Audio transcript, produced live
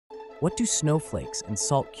What do snowflakes and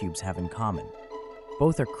salt cubes have in common?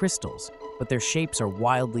 Both are crystals, but their shapes are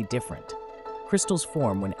wildly different. Crystals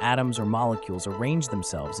form when atoms or molecules arrange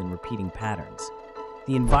themselves in repeating patterns.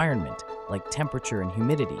 The environment, like temperature and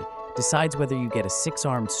humidity, decides whether you get a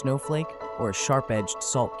six-armed snowflake or a sharp-edged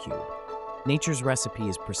salt cube. Nature's recipe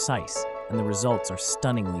is precise, and the results are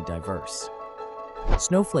stunningly diverse.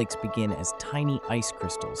 Snowflakes begin as tiny ice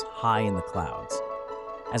crystals high in the clouds.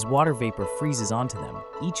 As water vapor freezes onto them,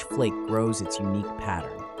 each flake grows its unique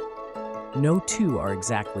pattern. No two are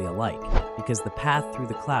exactly alike, because the path through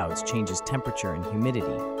the clouds changes temperature and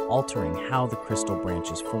humidity, altering how the crystal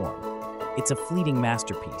branches form. It's a fleeting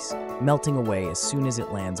masterpiece, melting away as soon as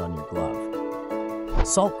it lands on your glove.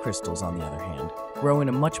 Salt crystals, on the other hand, grow in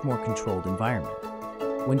a much more controlled environment.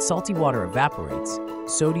 When salty water evaporates,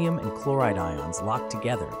 sodium and chloride ions lock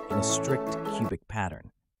together in a strict cubic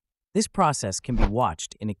pattern. This process can be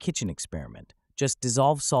watched in a kitchen experiment. Just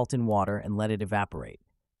dissolve salt in water and let it evaporate.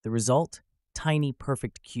 The result? Tiny,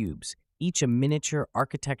 perfect cubes, each a miniature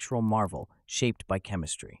architectural marvel shaped by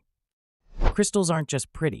chemistry. Crystals aren't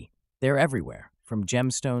just pretty, they're everywhere, from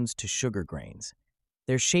gemstones to sugar grains.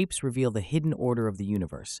 Their shapes reveal the hidden order of the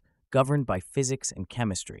universe, governed by physics and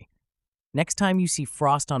chemistry. Next time you see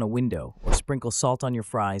frost on a window or sprinkle salt on your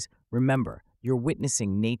fries, remember, you're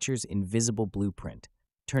witnessing nature's invisible blueprint,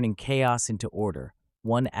 turning chaos into order,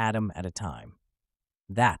 one atom at a time.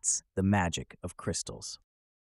 That's the magic of crystals.